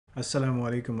السلام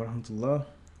علیکم ورحمۃ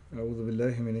اللہ اعوذ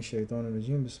باللہ من الشیطان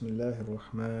الرجیم بسم اللہ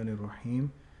الرحمن الرحیم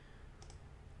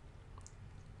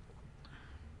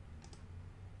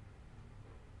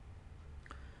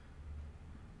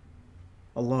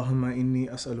اللہم انی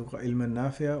اسألک علما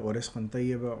نافعا ورزقا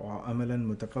طیبا وعملا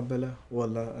متقبلا. Oh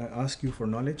Allah, I ask you for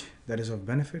knowledge that is of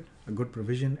benefit, a good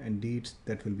provision and deeds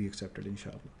that will be accepted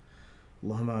inshallah.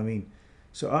 اللہم آمین.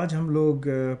 So آج ہم لوگ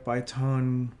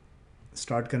پائتھون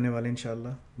اسٹارٹ کرنے والے انشاءاللہ.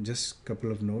 Just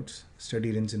couple of notice.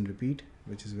 Study runs and repeat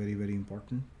which is very very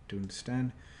important to understand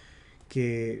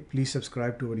کہ please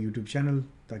subscribe to over YouTube channel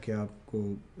تاکہ آپ کو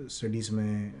اسٹڈیز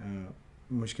میں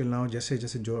مشکل نہ ہو. جیسے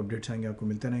جیسے جو اپڈیٹس آئیں گے آپ کو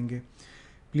ملتے رہیں گے.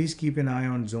 Please keep N I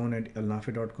on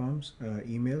zone@alnafi.com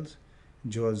e mails.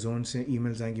 جو زون سے ای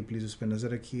میلز آئیں گی پلیز اس پہ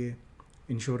نظر رکھیے.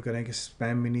 انشور کریں کہ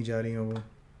اسپیم میں نہیں جا رہی ہوں وہ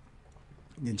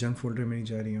یا جنک فولڈر میں نہیں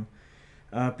جا رہی ہوں.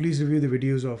 Please review the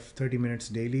videos of 30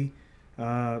 minutes daily.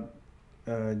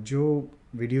 جو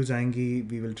ویڈیوز آئیں گی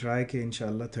وی ول ٹرائی کہ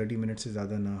انشاءاللہ 30 منٹ سے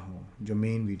زیادہ نہ ہوں جو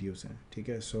مین ویڈیوز ہیں, ٹھیک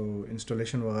ہے. سو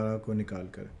انسٹالیشن وغیرہ کو نکال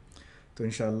کر تو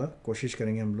انشاءاللہ کوشش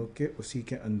کریں گے ہم لوگ کہ اسی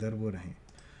کے اندر وہ رہیں.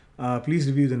 Please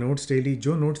review the notice daily.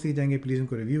 جو نوٹس دیے جائیں گے پلیز ان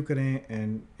کو ریویو کریں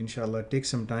اینڈ انشاءاللہ ٹیک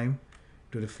سم ٹائم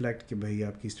ٹو ریفلیکٹ کہ بھائی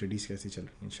آپ کی اسٹڈیز کیسی چل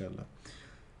رہی ہیں انشاءاللہ.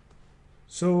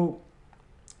 سو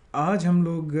آج ہم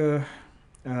لوگ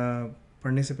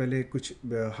پڑھنے سے پہلے کچھ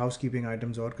ہاؤس کیپنگ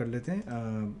آئٹمز اور کر لیتے ہیں.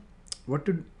 What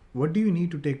do you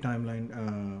need to take time line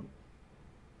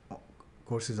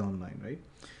courses on line,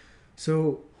 right.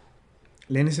 سو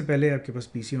لینے سے پہلے آپ کے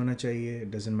پاس پی سی ہونا چاہیے.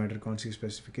 ڈزنٹ میٹر کون سی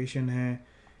اسپیسیفکیشن ہے.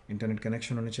 انٹرنیٹ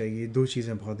کنیکشن ہونا چاہیے. دو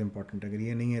چیزیں بہت امپورٹنٹ. اگر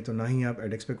یہ نہیں ہے تو نہ ہی آپ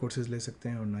ایڈیکس پہ کورسز لے سکتے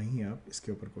ہیں اور نہ ہی آپ اس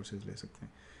کے اوپر کورسز لے سکتے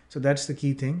ہیں. سو دیٹس دا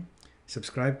کی تھنگ.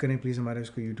 سبسکرائب کریں پلیز ہمارے اس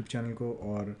کو یوٹیوب چینل کو,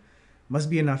 اور must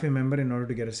be a NAFE member in order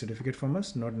to get a certificate from us,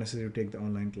 not necessary to take the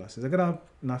online classes. اگر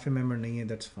آپ NAFE member نہیں ہیں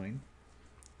that's fine.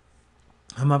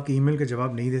 ہم آپ کے ای میل کا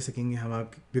جواب نہیں دے سکیں گے. ہم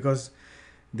آپ because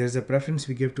there is a preference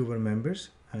we give to over members,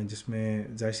 جس میں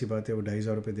ظاہر سی بات ہے وہ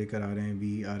 2,500 روپے دے کر آ رہے ہیں.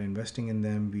 We are investing in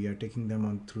them, we are taking them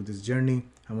on through this journey.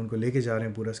 ہم ان کو لے کے جا رہے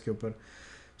ہیں پورا اس کے اوپر.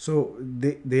 سو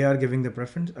they are giving the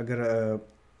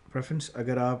preference.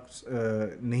 اگر آپ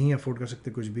نہیں افورڈ کر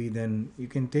سکتے کچھ بھی then you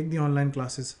can take the on line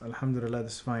classes. الحمد للہ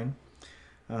this fine.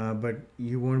 But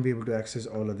you won't be able to access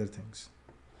all other things.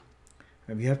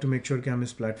 We have to make sure کہ ہم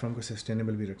اس پلیٹفارم کو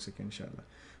سسٹینیبل بھی رکھ سکیں انشاءاللہ.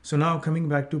 So now coming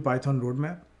back to Python road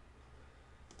map.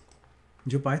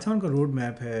 جو Python کا road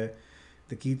map ہے,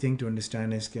 the key thing to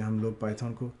understand is کہ ہم لوگ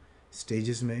Python کو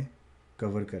stages میں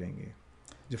cover کریں گے.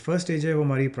 جو first stage ہے وہ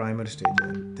ہماری primer stage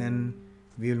ہے. Then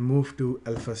we will move to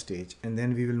alpha stage and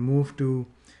then we will move to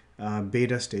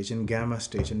beta stage and gamma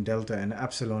stage and delta and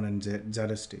epsilon and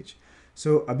zeta stage.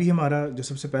 سو ابھی ہمارا جو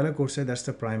سب سے پہلا کورس ہے that's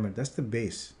the primal, that's the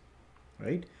base,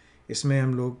 right. اس میں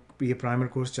ہم لوگ یہ پرائمر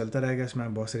کورس چلتا رہے گا. اس میں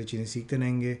ہم بہت ساری چیزیں سیکھتے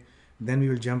رہیں گے. دین وی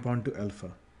will jump on to alpha,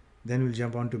 then we'll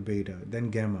jump on to بیٹا, دین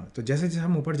گیما. تو جیسے جیسے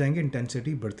ہم اوپر جائیں گے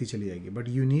انٹینسٹی بڑھتی چلی جائے گی. But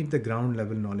you need the ground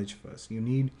level knowledge first. You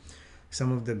need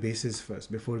some of the bases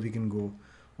first before we can go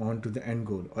on to the and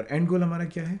گول. اور اینڈ گول ہمارا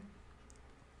کیا ہے؟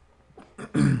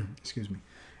 Excuse me.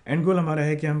 اینڈ گول ہمارا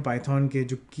ہے کہ ہم پائتھون کے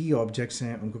جو کی آبجیکٹس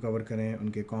ہیں ان کو کور کریں, ان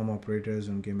کے کام آپریٹرز,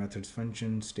 ان کے methods,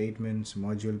 function, statements,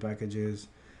 module packages,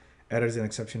 errors and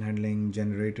exception handling,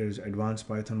 generators, advance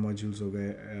پائتھون modules ہو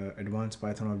گئے, advance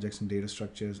پائتھون objects and data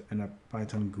structures and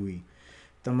پائتھون گوئی.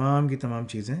 تمام کی تمام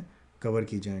چیزیں کور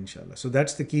کی جائیں انشاءاللہ. سو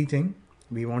دیٹس دا کی thing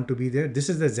we want to be there. This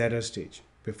is the زیڈر stage.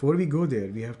 Before we go there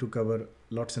we have to cover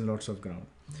lots and lots of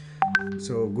ground.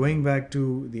 So going back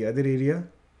to the other area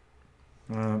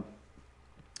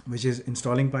which is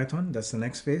installing Python. That's the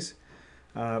next phase.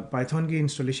 Python کی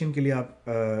installation کے لیے آپ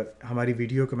ہماری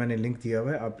video کو میں نے link دیا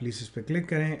ہوا ہے, آپ پلیز اس پہ کلک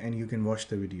کریں and you can watch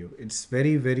the video. It's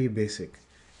very very basic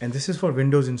and this is for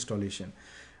Windows installation.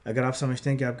 اگر آپ سمجھتے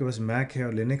ہیں کہ آپ کے پاس میک ہے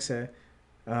اور لینکس ہے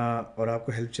اور آپ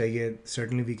کو ہیلپ چاہیے,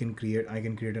 certainly I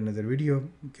can create another video,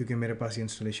 کیونکہ میرے پاس یہ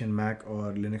انسٹالیشن میک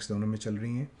اور لینکس دونوں میں چل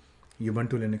رہی ہیں,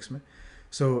 یوبنٹو لینکس میں.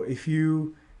 سو اف یو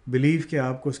بلیو کہ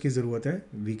آپ کو اس کی ضرورت ہے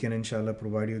وی کین ان شاء اللہ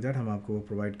پرووائڈ یو دیٹ. ہم آپ کو وہ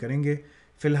پرووائڈ کریں گے.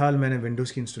 فی الحال میں نے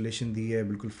ونڈوز کی انسٹالیشن دی ہے,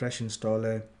 بالکل فریش انسٹال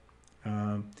ہے,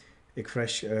 ایک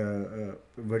فریش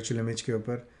ورچوئل امیج کے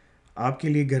اوپر. آپ کے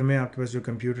لیے گھر میں آپ کے پاس جو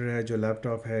کمپیوٹر ہے, جو لیپ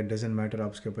ٹاپ ہے, ڈزنٹ میٹر,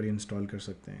 آپ اس کے اوپر ہی انسٹال کر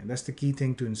سکتے ہیں. دیٹس دا کی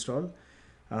تھنگ ٹو انسٹال.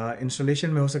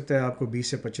 انسٹالیشن میں ہو سکتا ہے آپ کو 20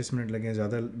 سے 25 منٹ لگیں,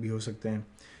 زیادہ بھی ہو سکتے ہیں.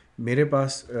 میرے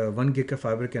پاس 1 گig کا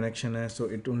فائبر کنیکشن ہے, so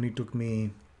it only tick me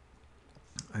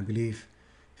I believe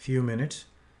few minutes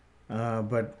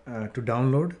but to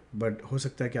down load. But ہو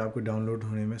سکتا ہے کہ آپ کو ڈاؤن لوڈ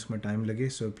ہونے میں اس میں ٹائم لگے.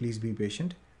 So please be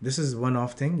patient. This is one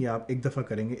of thing. یہ آپ ایک دفعہ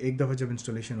کریں گے, ایک دفعہ جب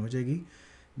انسٹالیشن ہو جائے گی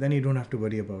then you don't have to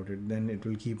worry about it, then it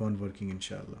will keep on working in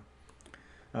شاء اللہ.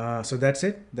 So that's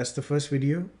it. That's the first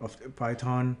video of the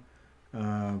Python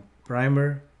primer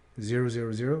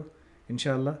 000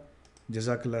 inshallah.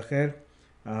 Jazakallah khair.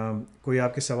 کوئی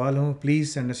آپ کے سوال ہوں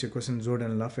please send us your question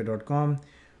zord@lafe.com.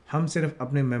 ہم صرف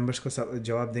اپنے members کو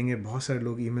جواب دیں گے. بہت سارے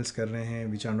لوگ ای میلس کر رہے ہیں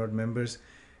which are not members.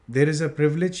 There is a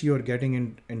privilege you are getting ان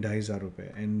 2,500 روپے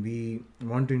and we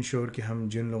want to ensure کہ ہم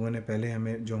جن لوگوں نے پہلے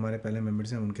ہمیں جو ہمارے پہلے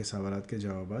ممبرس ہیں ان کے سوالات کے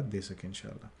جوابات دے سکیں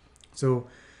انشاءاللہ. سو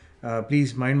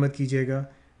پلیز مائنڈ مت کیجیے گا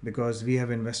because we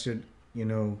have invested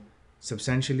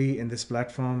substantially in this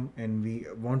platform and we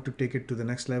want to take it to the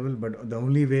next level, but the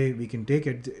only way we can take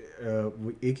it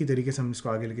ایک ہی طریقے سے ہم اس کو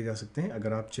آگے لے کے جا سکتے ہیں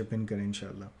اگر آپ چپ ان کریں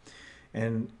انشاءاللہ.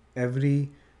 and every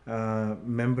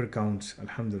member counts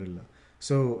الحمدللہ.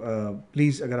 سو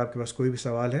پلیز اگر آپ کے پاس کوئی بھی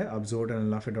سوال ہے آپ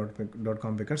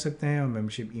zord@lafe.com پہ کر سکتے ہیں اور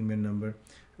ممبرشپ ای میل نمبر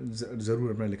ضرور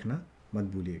اپنا لکھنا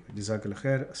مت بھولیے گا. جزاک اللہ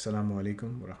خیر. السلام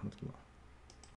علیکم ورحمۃ اللہ.